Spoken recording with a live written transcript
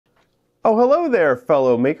Oh, hello there,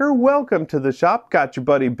 fellow maker. Welcome to the shop. Got your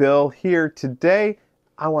buddy Bill here today.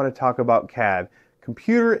 I want to talk about CAD,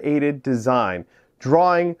 computer-aided design,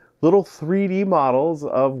 drawing little 3D models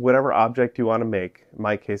of whatever object you want to make. In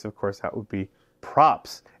my case, of course, that would be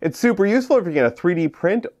props. It's super useful if you're going to 3D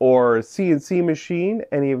print or CNC machine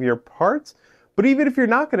any of your parts. But even if you're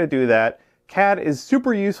not going to do that, CAD is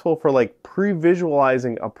super useful for like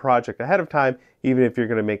pre-visualizing a project ahead of time, even if you're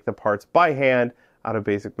going to make the parts by hand out of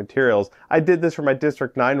basic materials. I did this for my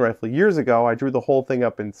District 9 rifle years ago. I drew the whole thing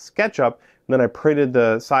up in SketchUp, and then I printed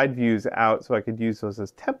the side views out so I could use those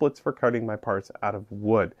as templates for cutting my parts out of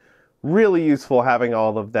wood. Really useful having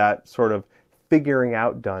all of that sort of figuring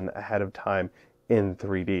out done ahead of time in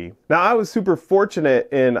 3D. Now, I was super fortunate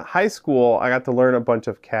in high school. I got to learn a bunch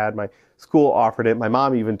of CAD. My school offered it. My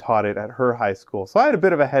mom even taught it at her high school. So I had a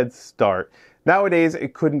bit of a head start. Nowadays,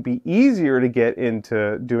 it couldn't be easier to get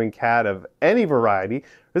into doing CAD of any variety.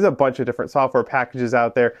 There's a bunch of different software packages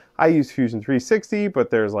out there. I use Fusion 360,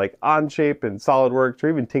 but there's like Onshape and SolidWorks, or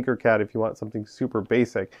even Tinkercad if you want something super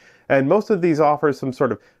basic. And most of these offer some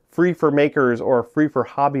sort of free for makers or free for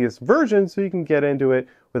hobbyist version, so you can get into it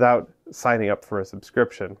without signing up for a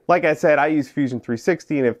subscription. Like I said, I use Fusion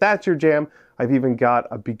 360, and if that's your jam, I've even got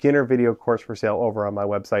a beginner video course for sale over on my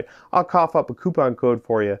website. I'll cough up a coupon code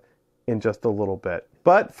for you in just a little bit.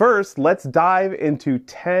 But first, let's dive into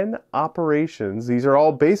 10 operations. These are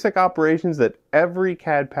all basic operations that every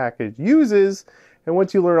CAD package uses, and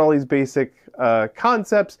once you learn all these basic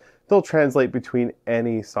concepts, they'll translate between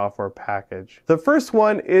any software package. The first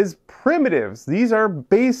one is primitives. These are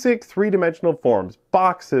basic three-dimensional forms: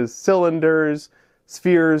 boxes, cylinders,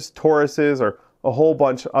 spheres, toruses, or a whole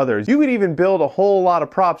bunch of others. You could even build a whole lot of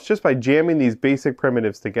props just by jamming these basic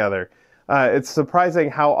primitives together. It's surprising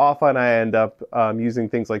how often I end up using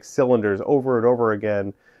things like cylinders over and over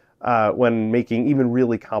again when making even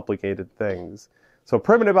really complicated things. So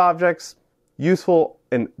primitive objects, useful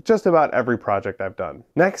in just about every project I've done.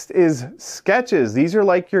 Next is sketches. These are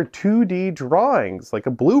like your 2D drawings, like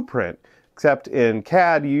a blueprint, except in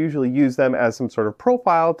CAD you usually use them as some sort of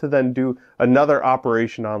profile to then do another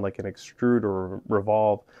operation on, like an extrude or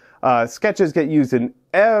revolve. Sketches get used in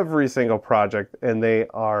every single project, and they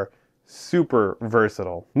are super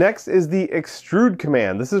versatile. Next is the extrude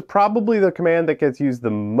command. This is probably the command that gets used the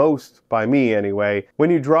most by me anyway.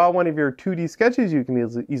 When you draw one of your 2D sketches, you can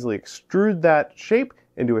easily extrude that shape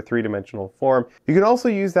into a three-dimensional form. You can also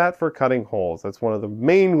use that for cutting holes. That's one of the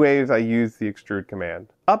main ways I use the extrude command.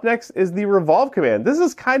 Up next is the revolve command. This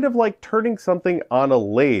is kind of like turning something on a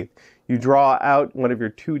lathe. You draw out one of your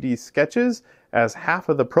 2D sketches as half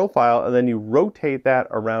of the profile, and then you rotate that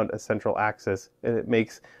around a central axis, and it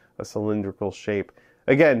makes a cylindrical shape.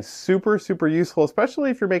 Again, super useful,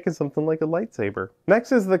 especially if you're making something like a lightsaber.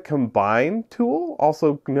 Next is the combine tool,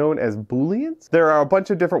 also known as booleans. There are a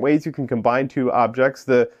bunch of different ways you can combine two objects.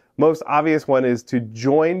 The most obvious one is to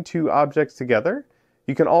join two objects together.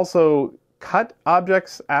 You can also cut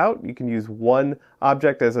objects out. You can use one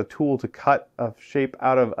object as a tool to cut a shape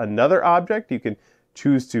out of another object. You can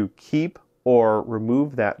choose to keep or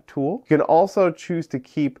remove that tool. You can also choose to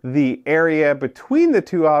keep the area between the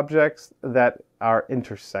two objects that are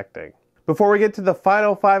intersecting. Before we get to the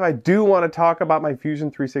final 5, I do want to talk about my Fusion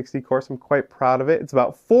 360 course. I'm quite proud of it. It's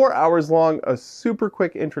about 4 hours long, a super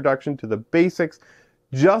quick introduction to the basics,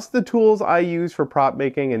 just the tools I use for prop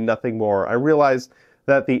making and nothing more. I realized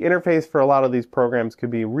that the interface for a lot of these programs could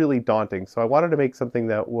be really daunting, so I wanted to make something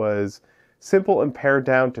that was simple and pared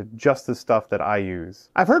down to just the stuff that I use.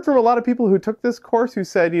 I've heard from a lot of people who took this course who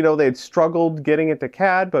said, they'd struggled getting into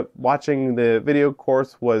CAD, but watching the video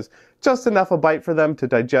course was just enough a bite for them to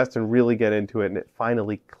digest and really get into it, and it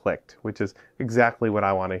finally clicked, which is exactly what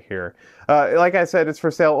I want to hear. Like I said, it's for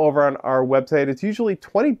sale over on our website. It's usually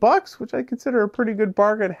 $20, which I consider a pretty good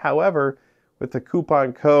bargain. However, with the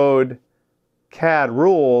coupon code CAD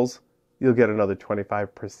rules, you'll get another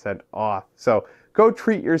 25% off. So go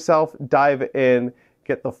treat yourself, dive in,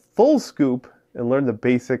 get the full scoop, and learn the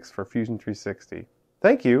basics for Fusion 360.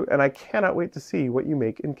 Thank you, and I cannot wait to see what you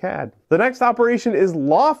make in CAD. The next operation is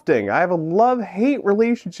lofting. I have a love-hate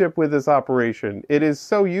relationship with this operation. It is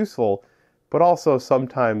so useful, but also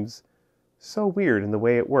sometimes so weird in the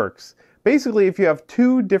way it works. Basically, if you have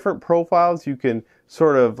two different profiles, you can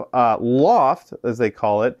sort of loft, as they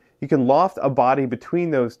call it. You can loft a body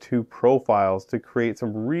between those two profiles to create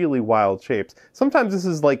some really wild shapes. Sometimes this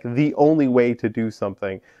is like the only way to do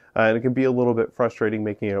something, and it can be a little bit frustrating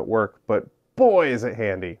making it work, but boy is it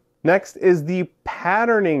handy. Next is the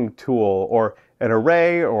patterning tool, or an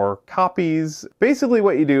array, or copies. Basically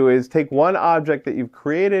what you do is take one object that you've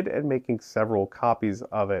created and making several copies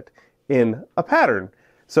of it in a pattern.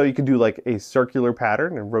 So you can do like a circular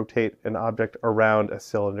pattern and rotate an object around a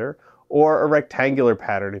cylinder, or a rectangular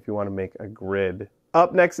pattern if you want to make a grid.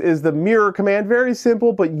 Up next is the mirror command. Very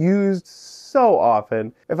simple, but used so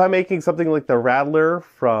often. If I'm making something like the Rattler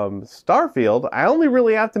from Starfield, I only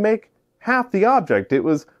really have to make half the object. It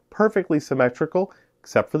was perfectly symmetrical,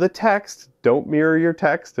 except for the text. Don't mirror your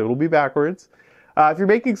text, it'll be backwards. If you're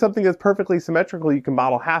making something that's perfectly symmetrical, you can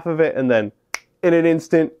model half of it and then, in an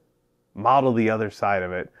instant, model the other side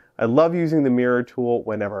of it. I love using the mirror tool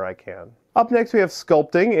whenever I can. Up next we have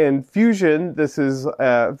sculpting. In Fusion, this is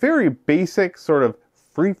a very basic sort of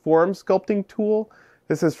free-form sculpting tool.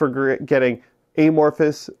 This is for getting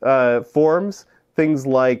amorphous forms, things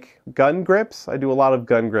like gun grips. I do a lot of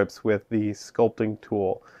gun grips with the sculpting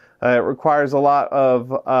tool. It requires a lot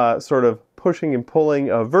of sort of pushing and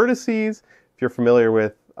pulling of vertices. If you're familiar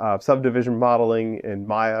with subdivision modeling in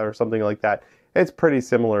Maya or something like that, it's pretty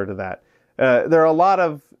similar to that. There are a lot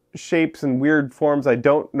of shapes and weird forms I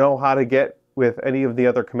don't know how to get with any of the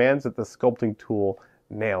other commands that the sculpting tool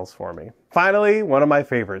nails for me. Finally, one of my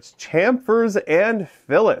favorites, chamfers and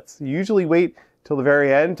fillets. Usually wait till the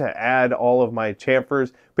very end to add all of my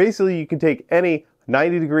chamfers. Basically, you can take any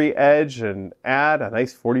 90-degree edge and add a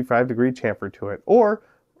nice 45-degree chamfer to it, or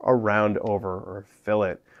a round over or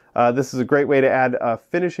fillet. This is a great way to add a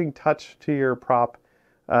finishing touch to your prop.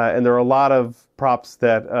 And there are a lot of props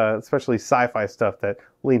that, especially sci-fi stuff, that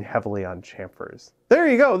lean heavily on chamfers. There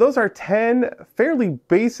you go. Those are 10 fairly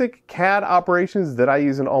basic CAD operations that I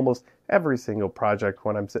use in almost every single project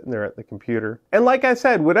when I'm sitting there at the computer. And like I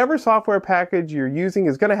said, whatever software package you're using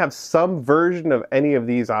is going to have some version of any of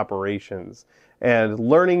these operations. And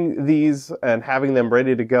learning these and having them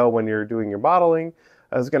ready to go when you're doing your modeling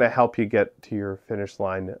is going to help you get to your finish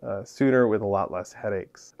line sooner with a lot less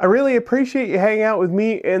headaches. I really appreciate you hanging out with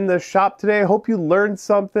me in the shop today. I hope you learned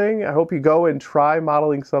something. I hope you go and try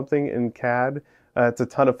modeling something in CAD. It's a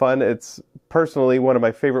ton of fun. It's personally one of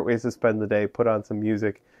my favorite ways to spend the day. Put on some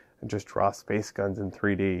music and just draw space guns in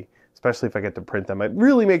 3D, especially if I get to print them. It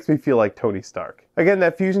really makes me feel like Tony Stark. Again,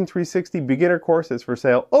 that Fusion 360 beginner course is for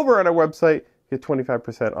sale over on our website. Get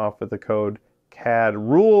 25% off with the code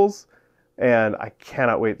CADRULES. And I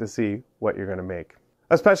cannot wait to see what you're going to make.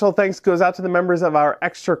 A special thanks goes out to the members of our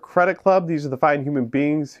Extra Credit Club. These are the fine human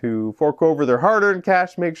beings who fork over their hard-earned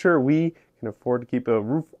cash to make sure we can afford to keep a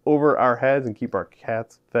roof over our heads and keep our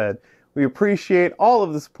cats fed. We appreciate all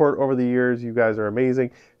of the support over the years. You guys are amazing.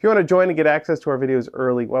 If you want to join and get access to our videos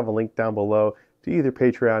early, we'll have a link down below to either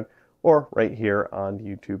Patreon or right here on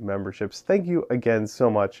YouTube memberships. Thank you again so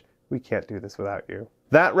much. We can't do this without you.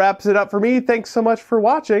 That wraps it up for me. Thanks so much for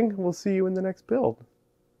watching. We'll see you in the next build.